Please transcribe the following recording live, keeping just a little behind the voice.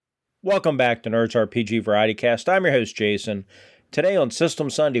Welcome back to Nerds RPG Variety Cast. I'm your host, Jason. Today on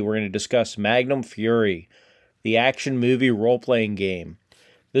System Sunday, we're going to discuss Magnum Fury, the action movie role-playing game.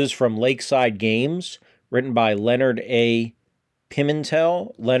 This is from Lakeside Games, written by Leonard A.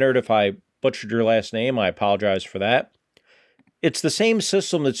 Pimentel. Leonard, if I butchered your last name, I apologize for that. It's the same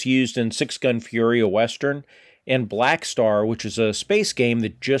system that's used in Six Gun Fury, a Western, and Black Star, which is a space game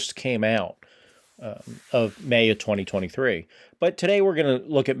that just came out of May of 2023. But today we're going to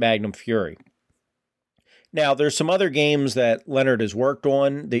look at Magnum Fury. Now, there's some other games that Leonard has worked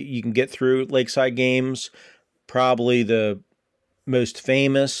on that you can get through Lakeside Games. Probably the most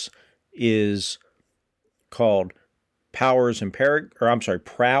famous is called Prowlers and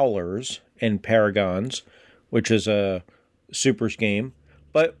Paragons, which is a Supers game.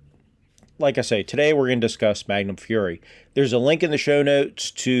 But like I say, today we're going to discuss Magnum Fury. There's a link in the show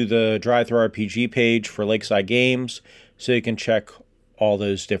notes to the Drive-Thru RPG page for Lakeside Games, so you can check all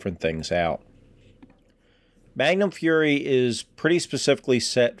those different things out. Magnum Fury is pretty specifically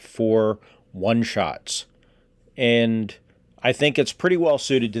set for one-shots, and I think it's pretty well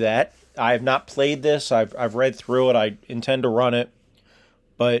suited to that. I have not played this. I've read through it. I intend to run it,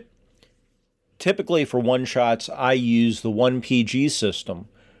 but typically for one-shots, I use the 1PG system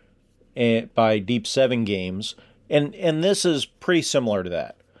by Deep 7 Games, and this is pretty similar to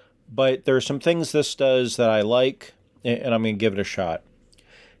that. But there are some things this does that I like, and I'm going to give it a shot.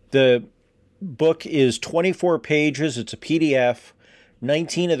 The book is 24 pages. It's a PDF.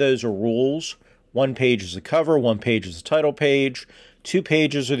 19 of those are rules. 1 page is the cover, 1 page is the title page, 2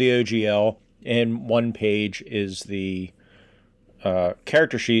 pages are the OGL, and 1 page is the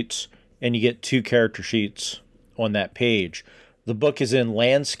character sheets, and you get 2 character sheets on that page. The book is in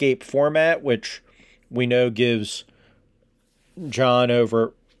landscape format, which we know gives John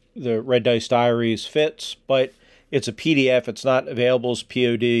over the Red Dice Diaries fits, but it's a PDF. It's not available as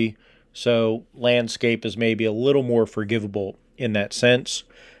POD, so landscape is maybe a little more forgivable in that sense.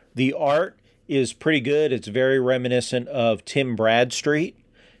 The art is pretty good. It's very reminiscent of Tim Bradstreet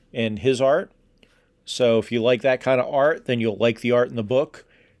and his art. So if you like that kind of art, then you'll like the art in the book.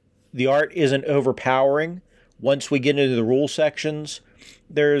 The art isn't overpowering. Once we get into the rule sections,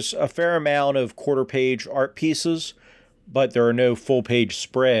 there's a fair amount of quarter-page art pieces, but there are no full-page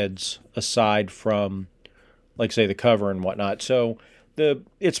spreads aside from, like, say, the cover and whatnot. So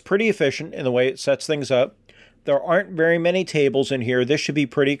it's pretty efficient in the way it sets things up. There aren't very many tables in here. This should be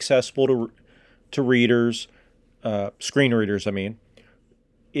pretty accessible to readers, screen readers, I mean.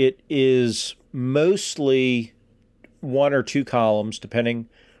 It is mostly 1 or 2 columns, depending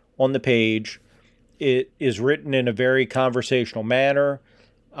on the page. It is written in a very conversational manner.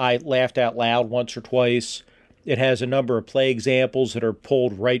 I laughed out loud once or twice. It has a number of play examples that are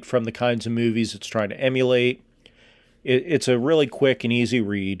pulled right from the kinds of movies it's trying to emulate. It's a really quick and easy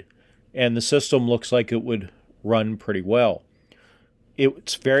read, and the system looks like it would run pretty well.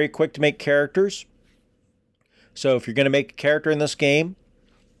 It's very quick to make characters. So if you're going to make a character in this game,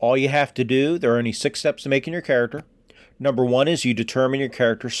 all you have to do, there are only 6 steps to making your character. Number 1 is you determine your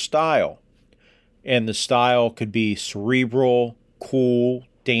character's style. And the style could be cerebral, cool,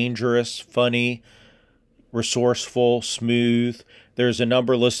 dangerous, funny, resourceful, smooth. There's a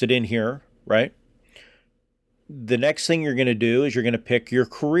number listed in here, right? The next thing you're going to do is you're going to pick your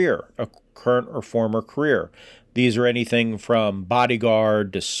career, a current or former career. These are anything from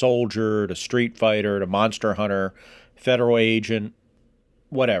bodyguard to soldier to street fighter to monster hunter, federal agent,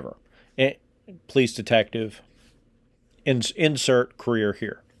 whatever. Police detective. Insert career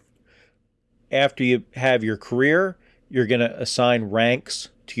here. After you have your career, you're going to assign ranks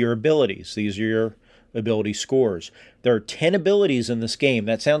to your abilities. These are your ability scores. There are 10 abilities in this game.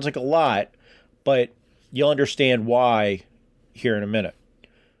 That sounds like a lot, but you'll understand why here in a minute.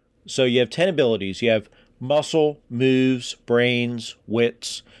 So you have 10 abilities. You have muscle, moves, brains,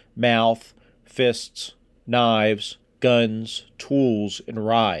 wits, mouth, fists, knives, guns, tools, and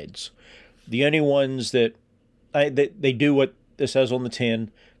rides. The only ones that they do what this says on the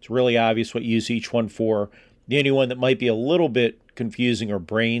tin. It's really obvious what you use each one for. The only one that might be a little bit confusing are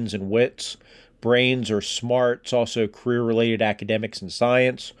brains and wits. Brains are smarts, also career-related academics and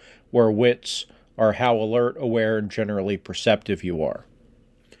science, where wits are how alert, aware, and generally perceptive you are.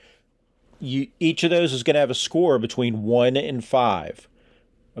 Each of those is going to have a score between 1 and 5.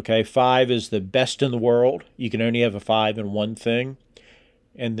 Okay, 5 is the best in the world. You can only have a 5 in one thing.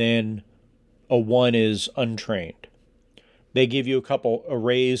 And then a 1 is untrained. They give you a couple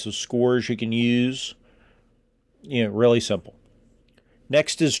arrays of scores you can use. Really simple.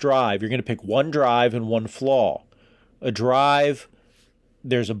 Next is drive. You're going to pick 1 drive and 1 flaw. A drive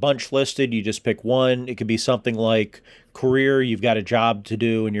there's a bunch listed. You just pick one. It could be something like career. You've got a job to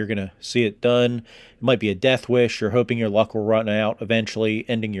do and you're going to see it done. It might be a death wish. You're hoping your luck will run out, eventually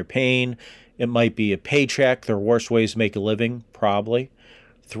ending your pain. It might be a paycheck. There are worse ways to make a living, probably.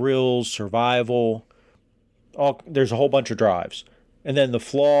 Thrills, survival. There's a whole bunch of drives. And then the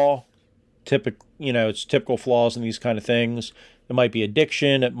flaw, it's typical flaws in these kind of things. It might be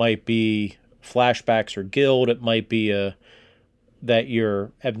addiction. It might be flashbacks or guilt. It might be that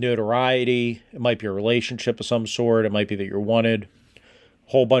you have notoriety. It might be a relationship of some sort. It might be that you're wanted.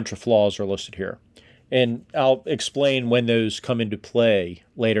 A whole bunch of flaws are listed here. And I'll explain when those come into play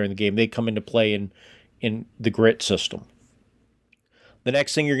later in the game. They come into play in the grit system. The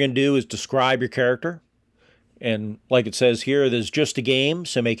next thing you're going to do is describe your character. And like it says here, this is just a game,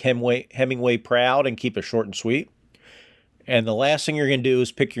 so make Hemingway proud and keep it short and sweet. And the last thing you're going to do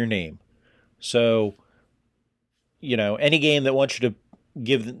is pick your name. So, any game that wants you to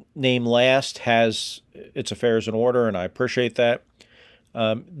give the name last has its affairs in order, and I appreciate that.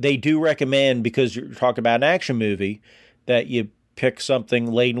 They do recommend, because you're talking about an action movie, that you pick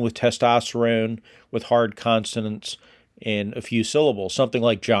something laden with testosterone, with hard consonants, and a few syllables. Something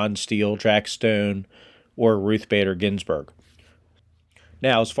like John Steele, Jack Stone, or Ruth Bader Ginsburg.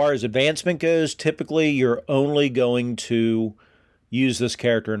 Now, as far as advancement goes, typically you're only going to use this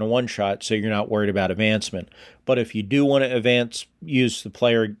character in a one-shot, so you're not worried about advancement. But if you do want to use the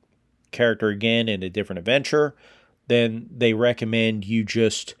player character again in a different adventure, then they recommend you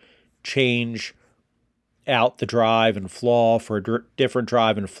just change out the drive and flaw for a different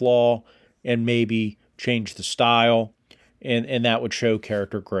drive and flaw, and maybe change the style, and that would show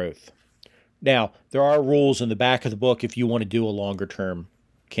character growth. Now, there are rules in the back of the book if you want to do a longer-term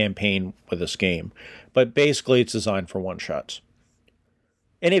campaign with this game, but basically it's designed for one-shots.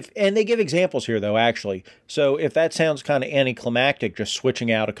 And they give examples here, though, actually. So if that sounds kind of anticlimactic, just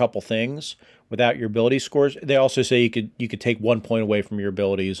switching out a couple things without your ability scores, they also say you could take 1 point away from your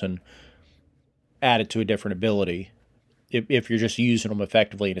abilities and add it to a different ability if you're just using them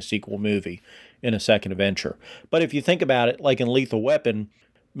effectively in a sequel movie, in a second adventure. But if you think about it, like in Lethal Weapon,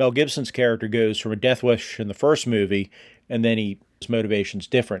 Mel Gibson's character goes from a death wish in the first movie, and then his motivation's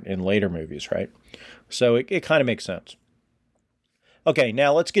different in later movies, right? So it kind of makes sense. Okay,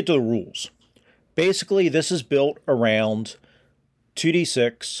 now let's get to the rules. Basically, this is built around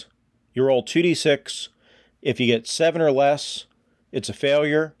 2d6. You roll 2d6. If you get 7 or less, it's a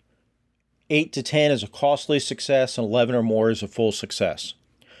failure. 8 to 10 is a costly success, and 11 or more is a full success.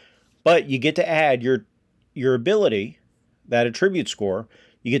 But you get to add your ability, that attribute score,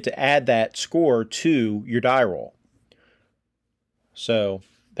 you get to add that score to your die roll. So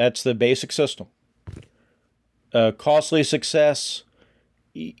that's the basic system. Costly success,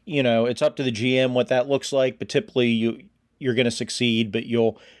 it's up to the GM what that looks like, but typically you're going to succeed, but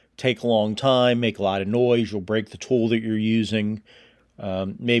you'll take a long time, make a lot of noise, you'll break the tool that you're using.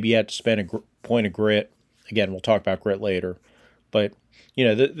 Maybe you have to spend a point of grit. Again, we'll talk about grit later. But,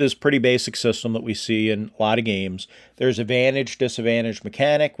 this pretty basic system that we see in a lot of games. There's advantage, disadvantage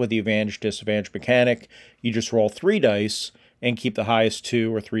mechanic. With the advantage, disadvantage mechanic, you just roll 3 dice and keep the highest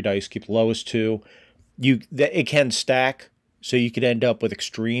 2, or 3 dice, keep the lowest 2. It can stack, so you could end up with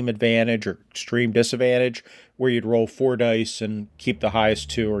extreme advantage or extreme disadvantage, where you'd roll 4 dice and keep the highest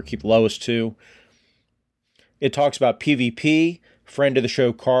 2 or keep the lowest 2. It talks about PvP. Friend of the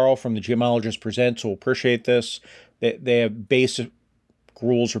show, Carl from the Gemologist Presents, will appreciate this. They have basic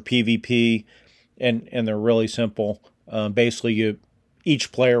rules for PvP, and they're really simple. Basically,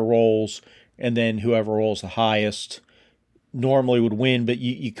 each player rolls, and then whoever rolls the highest normally would win, but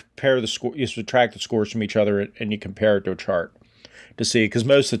you compare the score, you subtract the scores from each other, and you compare it to a chart to see, because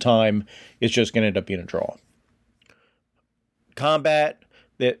most of the time it's just going to end up being a draw. Combat,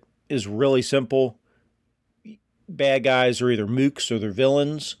 that is really simple. Bad guys are either mooks or they're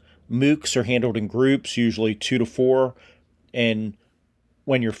villains. Mooks are handled in groups, usually 2 to 4, and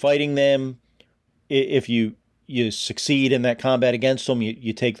when you're fighting them, if you succeed in that combat against them,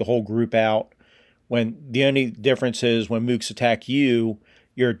 you take the whole group out. When the only difference is when mooks attack you,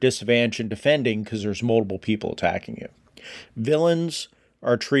 you're at disadvantage in defending because there's multiple people attacking you. Villains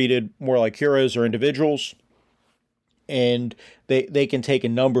are treated more like heroes or individuals, and they can take a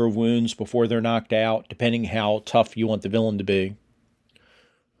number of wounds before they're knocked out, depending how tough you want the villain to be.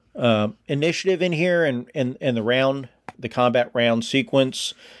 Initiative in here and the combat round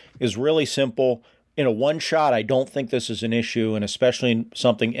sequence is really simple. In a one-shot, I don't think this is an issue, and especially in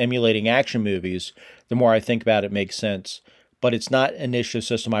something emulating action movies, the more I think about it, it makes sense. But it's not an initiative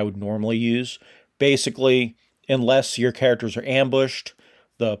system I would normally use. Basically, unless your characters are ambushed,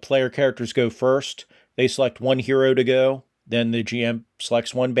 the player characters go first. They select one hero to go, Then the GM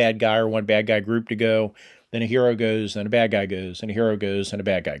selects one bad guy or one bad guy group to go. Then a hero goes, then a bad guy goes, and a hero goes, and a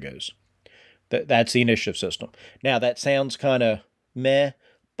bad guy goes. That's the initiative system. Now, that sounds kind of meh,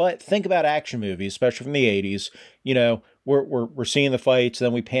 but think about action movies, especially from the 80s. You know, we're seeing the fights,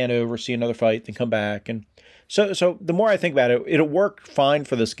 then we pan over, see another fight, then come back. And so the more I think about it, it'll work fine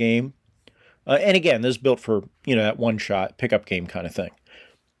for this game. And again, this is built for, you know, that one-shot pickup game kind of thing.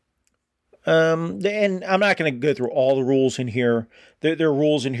 And I'm not going to go through all the rules in here. There are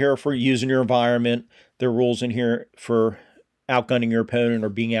rules in here for using your environment. There are rules in here for outgunning your opponent or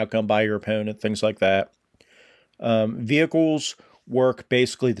being outgunned by your opponent, things like that. Vehicles work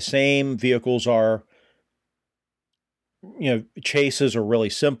basically the same. Vehicles are, you know, chases are really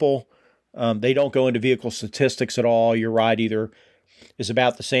simple. They don't go into vehicle statistics at all. Your ride either is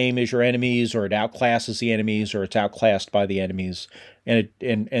about the same as your enemies, or it outclasses the enemies, or it's outclassed by the enemies, and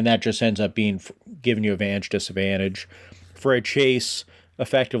that just ends up being giving you advantage, disadvantage. For a chase,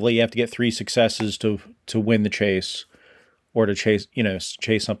 effectively, you have to get 3 successes to win the chase, or to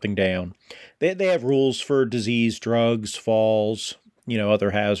chase something down. They have rules for disease, drugs, falls, you know,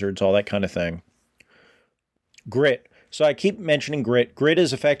 other hazards, all that kind of thing. Grit. So I keep mentioning grit. Grit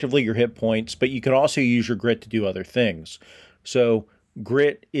is effectively your hit points, but you can also use your grit to do other things. So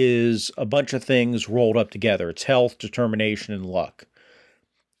grit is a bunch of things rolled up together. It's health, determination, and luck.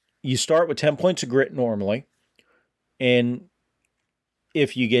 You start with 10 points of grit normally, and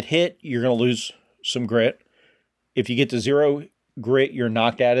if you get hit, you're going to lose some grit. If you get to 0 grit, you're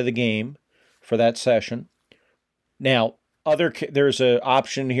knocked out of the game for that session. Now, there's an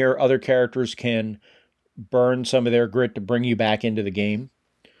option here. Other characters can burn some of their grit to bring you back into the game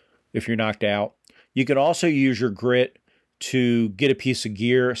if you're knocked out. You can also use your grit to get a piece of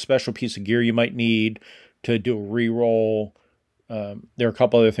gear, a special piece of gear you might need to do a reroll. There are a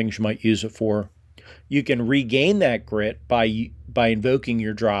couple other things you might use it for. You can regain that grit by invoking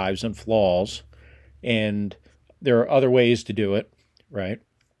your drives and flaws, and there are other ways to do it, right?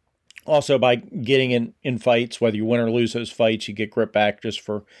 Also, by getting in fights, whether you win or lose those fights, you get grit back just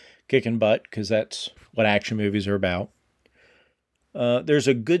for kicking butt, because that's what action movies are about. There's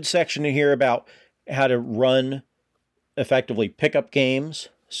a good section in here about how to run effectively pickup games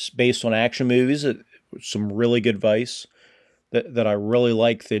based on action movies. Some really good advice that I really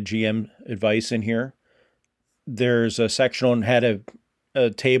like, the GM advice in here. There's a section on how to a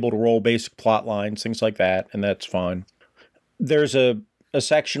table to roll basic plot lines, things like that, and that's fine. There's a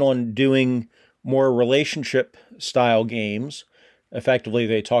section on doing more relationship style games. Effectively,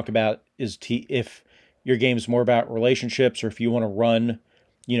 they talk about if your game's more about relationships, or if you want to run,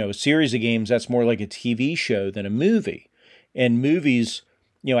 you know, a series of games that's more like a TV show than a movie. And movies,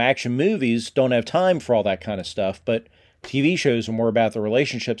 you know, action movies don't have time for all that kind of stuff, but TV shows are more about the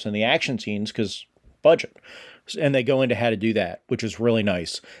relationships and the action scenes because budget. And they go into how to do that, which is really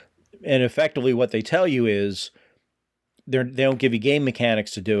nice. And effectively what they tell you is they don't give you game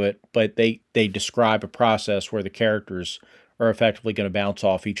mechanics to do it, but they describe a process where the characters are effectively going to bounce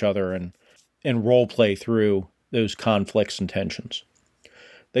off each other and role play through those conflicts and tensions.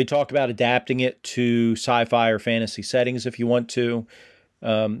 They talk about adapting it to sci-fi or fantasy settings if you want to.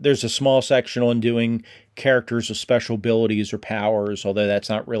 There's a small section on doing characters with special abilities or powers, although that's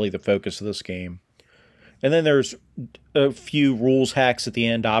not really the focus of this game. And then there's a few rules hacks at the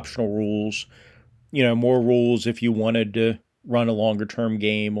end, optional rules. You know, more rules if you wanted to run a longer term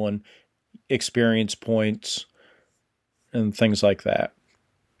game on experience points and things like that.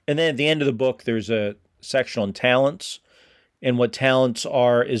 And then at the end of the book, there's a section on talents. And what talents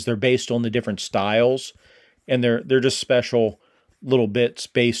are is they're based on the different styles, and they're just special little bits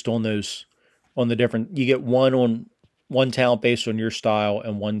based on those, on the different. You get one talent based on your style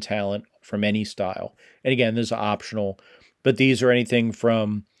and one talent from any style. And again, this is optional, but these are anything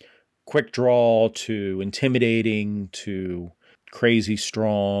from quick draw to intimidating to crazy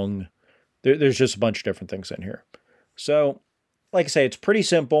strong. There's just a bunch of different things in here. So, like I say, it's pretty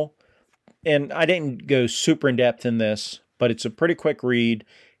simple, and I didn't go super in depth in this, but it's a pretty quick read,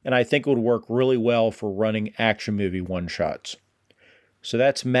 and I think it would work really well for running action movie one-shots. So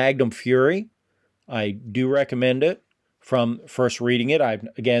that's Magnum Fury. I do recommend it from first reading it.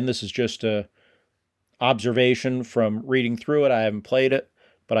 Again, this is just a observation from reading through it. I haven't played it,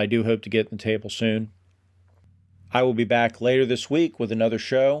 but I do hope to get in the table soon. I will be back later this week with another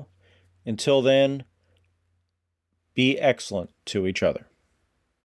show. Until then, be excellent to each other.